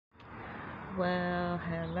Well,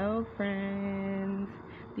 hello, friends.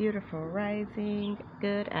 Beautiful rising,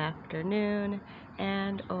 good afternoon,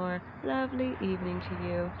 and or lovely evening to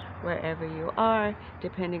you, wherever you are,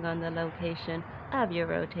 depending on the location of your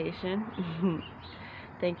rotation.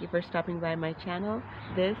 Thank you for stopping by my channel.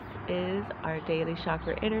 This is our Daily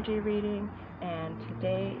Chakra energy reading, and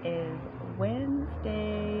today is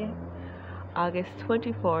Wednesday, August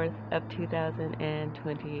 24th of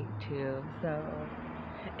 2022. So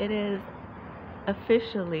it is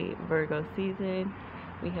officially Virgo season.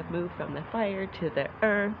 We have moved from the fire to the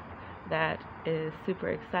earth. That is super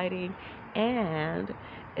exciting. And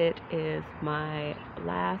it is my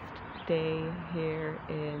last day here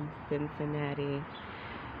in Cincinnati.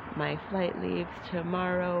 My flight leaves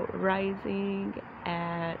tomorrow rising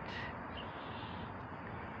at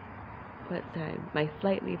what time? My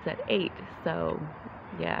flight leaves at 8. So,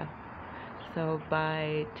 yeah. So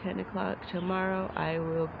by 10 o'clock tomorrow, I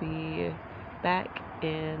will be back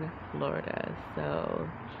in Florida. So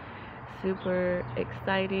super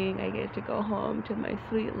exciting. I get to go home to my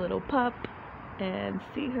sweet little pup and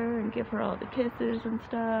see her and give her all the kisses and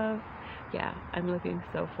stuff. Yeah, I'm looking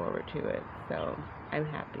so forward to it. So I'm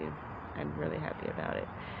happy. I'm really happy about it.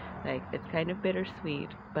 Like, it's kind of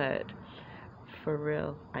bittersweet, but for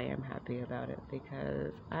real, I am happy about it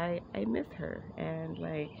because I miss her. And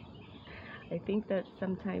like, I think that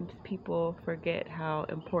sometimes people forget how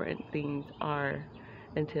important things are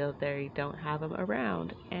until they don't have them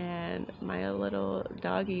around. And my little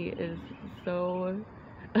doggy is so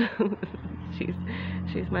she's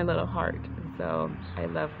she's my little heart. So I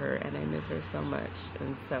love her and I miss her so much.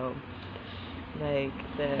 And so like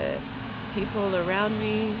the people around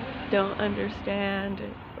me don't understand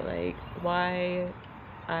like why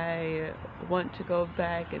I want to go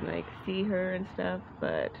back and like see her and stuff,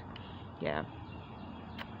 but yeah,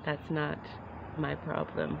 that's not my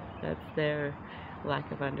problem. That's their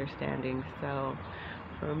lack of understanding. So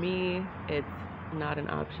for me, it's not an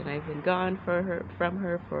option. I've been gone from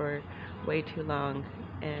her for way too long,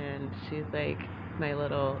 and she's like my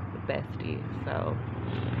little bestie. So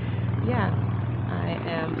yeah, I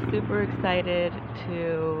am super excited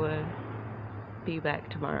to be back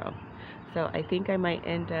tomorrow. So I think I might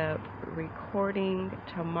end up recording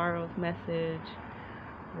tomorrow's message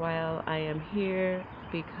while I am here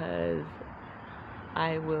because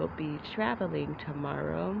I will be traveling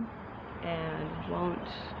tomorrow and won't,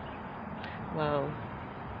 well,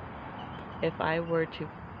 if I were to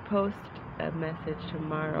post a message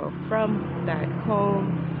tomorrow from back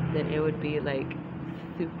home, then it would be like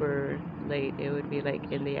super late. It would be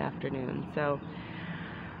like in the afternoon. So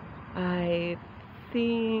I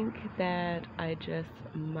think that I just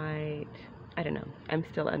might, I don't know. I'm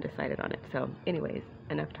still undecided on it. So anyways,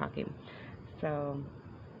 enough talking. So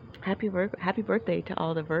happy birthday to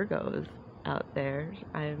all the Virgos out there.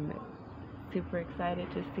 I'm super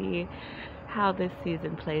excited to see how this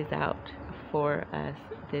season plays out for us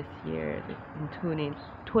this year in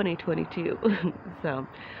 2022. So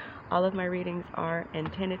all of my readings are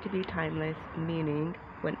intended to be timeless, meaning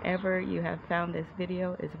whenever you have found this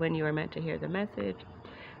video is when you are meant to hear the message.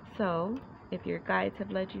 So if your guides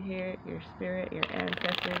have led you here, your spirit, your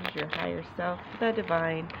ancestors, your higher self, the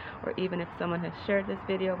divine, or even if someone has shared this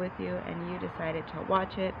video with you and you decided to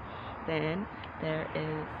watch it, then there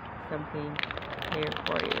is something here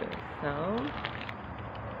for you. So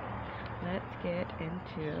let's get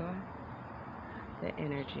into the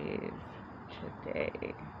energies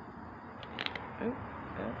today. Oh.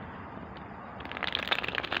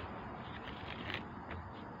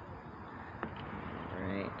 All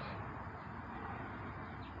right.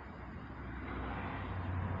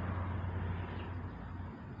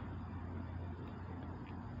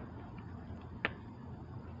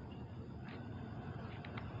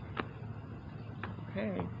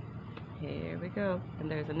 Okay, here we go. And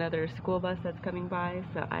there's another school bus that's coming by,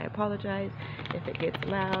 so I apologize if it gets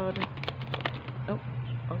loud. Oh,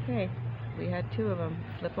 okay. We had two of them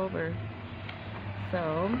flip over.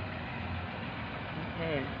 So,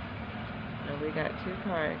 okay. So we got two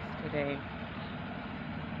cards today.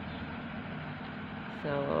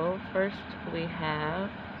 So first we have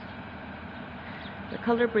the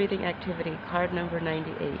color breathing activity, card number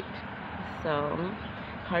 98. So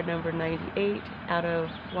card number 98 out of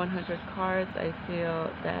 100 cards, I feel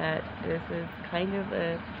that this is kind of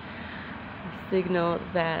a signal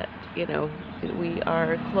that, you know, we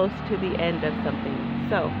are close to the end of something.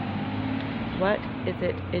 So what is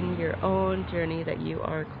it in your own journey that you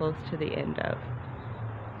are close to the end of?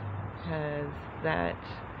 Because that,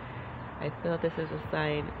 I feel this is a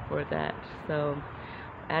sign for that. So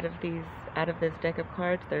out of this deck of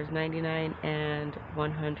cards, there's 99 and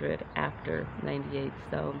 100 after 98.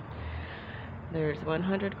 So there's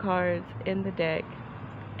 100 cards in the deck,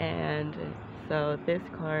 and so this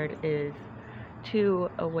card is 2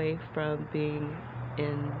 away from being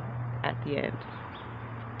in at the end.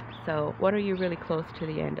 So what are you really close to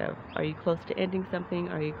the end of? Are you close to ending something?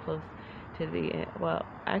 Are you close to the end? Well,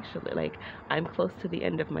 actually, like, I'm close to the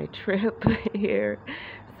end of my trip here.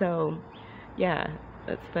 So yeah,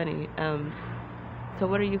 that's funny. So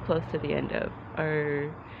what are you close to the end of?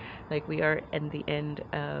 Or, like, we are in the end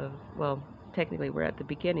of, well, technically we're at the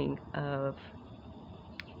beginning of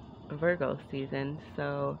Virgo season,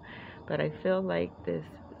 so, but I feel like this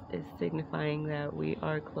is signifying that we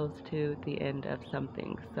are close to the end of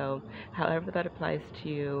something. So however that applies to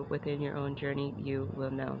you within your own journey, you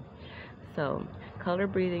will know. So, color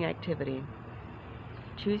breathing activity.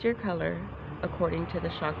 Choose your color according to the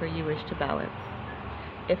chakra you wish to balance.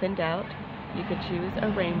 If in doubt, you could choose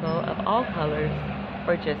a rainbow of all colors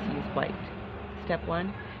or just use white. Step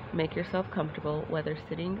 1. Make yourself comfortable, whether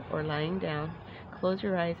sitting or lying down. Close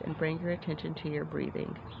your eyes and bring your attention to your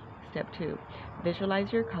breathing. Step 2.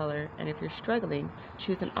 Visualize your color, and if you're struggling,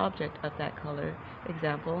 choose an object of that color.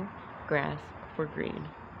 Example, grass for green.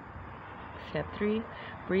 Step 3.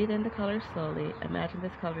 Breathe in the color slowly. Imagine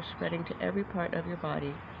this color spreading to every part of your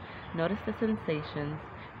body. Notice the sensations.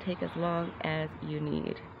 Take as long as you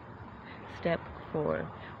need. Step 4.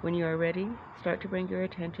 When you are ready, start to bring your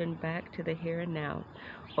attention back to the here and now.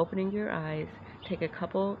 Opening your eyes, take a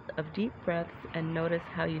couple of deep breaths and notice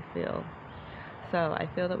how you feel. So I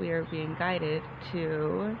feel that we are being guided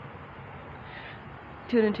to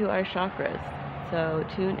tune into our chakras. So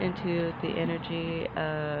tune into the energy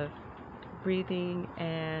of breathing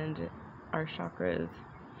and our chakras,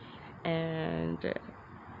 and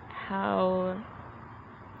how,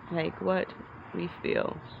 like, what we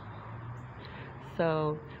feel.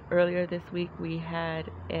 So earlier this week we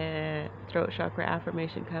had a throat chakra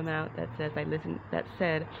affirmation come out that said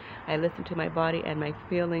I listen to my body and my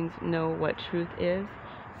feelings know what truth is.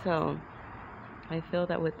 So I feel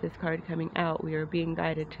that with this card coming out, we are being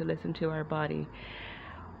guided to listen to our body.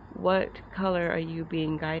 What color are you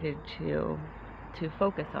being guided to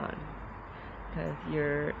focus on? Because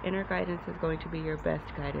your inner guidance is going to be your best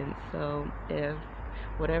guidance. So if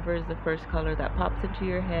whatever is the first color that pops into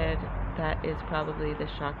your head, that is probably the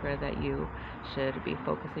chakra that you should be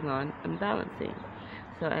focusing on and balancing.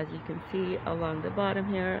 So as you can see along the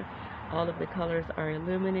bottom here, all of the colors are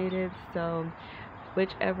illuminated. So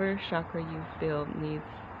whichever chakra you feel needs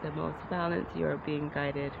the most balance, you are being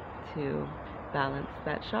guided to balance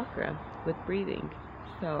that chakra with breathing.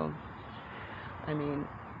 So, I mean,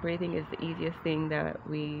 breathing is the easiest thing that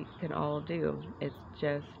we can all do. It's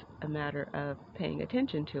just a matter of paying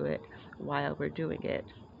attention to it while we're doing it.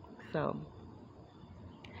 So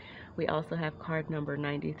we also have card number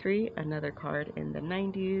 93, another card in the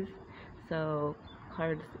 90s. So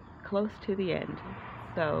cards close to the end.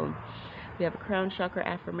 So we have a crown chakra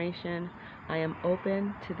affirmation. I am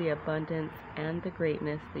open to the abundance and the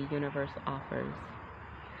greatness the universe offers.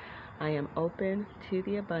 I am open to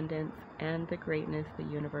the abundance and the greatness the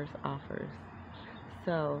universe offers.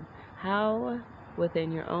 So how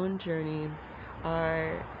within your own journey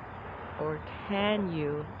can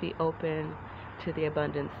you be open to the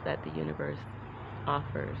abundance that the universe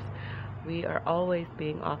offers? We are always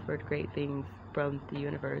being offered great things from the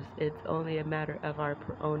universe. It's only a matter of our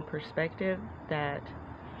own perspective that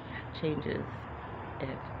changes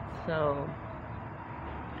it. So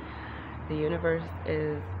the universe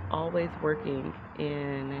is always working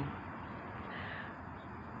in,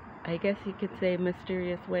 I guess you could say,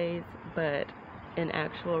 mysterious ways, but in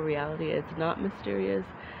actual reality it's not mysterious.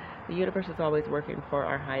 The universe is always working for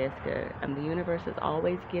our highest good, and the universe is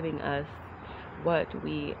always giving us what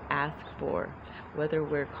we ask for, whether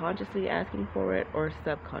we're consciously asking for it or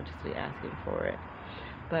subconsciously asking for it.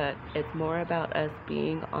 But it's more about us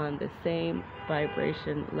being on the same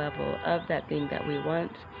vibration level of that thing that we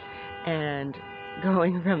want and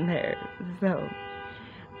going from there. So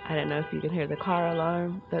I don't know if you can hear the car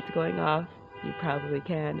alarm that's going off. You probably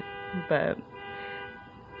can, but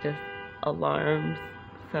just alarms.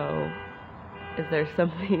 So is there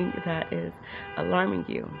something that is alarming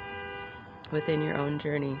you within your own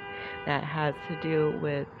journey that has to do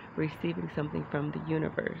with receiving something from the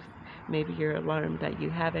universe? Maybe you're alarmed that you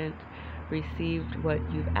haven't received what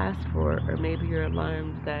you've asked for, or maybe you're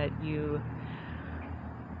alarmed that you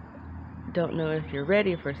don't know if you're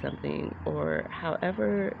ready for something, or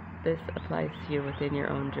however this applies to you within your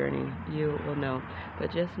own journey, you will know.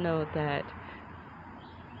 But just know that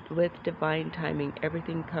with divine timing,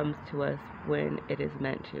 everything comes to us when it is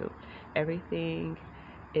meant to. Everything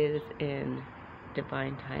is in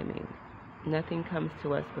divine timing. Nothing comes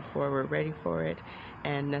to us before we're ready for it,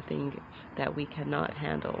 and nothing that we cannot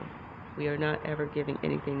handle. We are not ever giving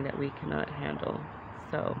anything that we cannot handle.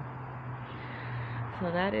 So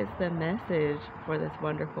that is the message for this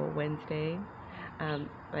wonderful Wednesday.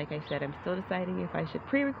 Like I said, I'm still deciding if I should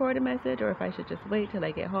pre-record a message or if I should just wait till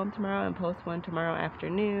I get home tomorrow and post one tomorrow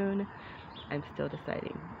afternoon. I'm still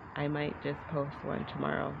deciding. I might just post one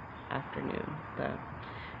tomorrow afternoon. But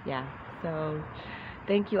yeah, so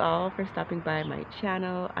thank you all for stopping by my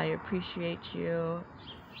channel. I appreciate you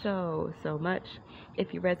so much.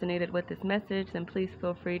 If you resonated with this message, then please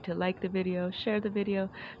feel free to like the video, share the video,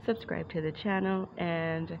 subscribe to the channel,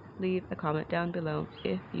 and leave a comment down below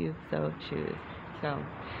if you so choose. So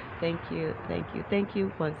thank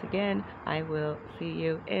you once again. I will see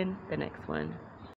you in the next one.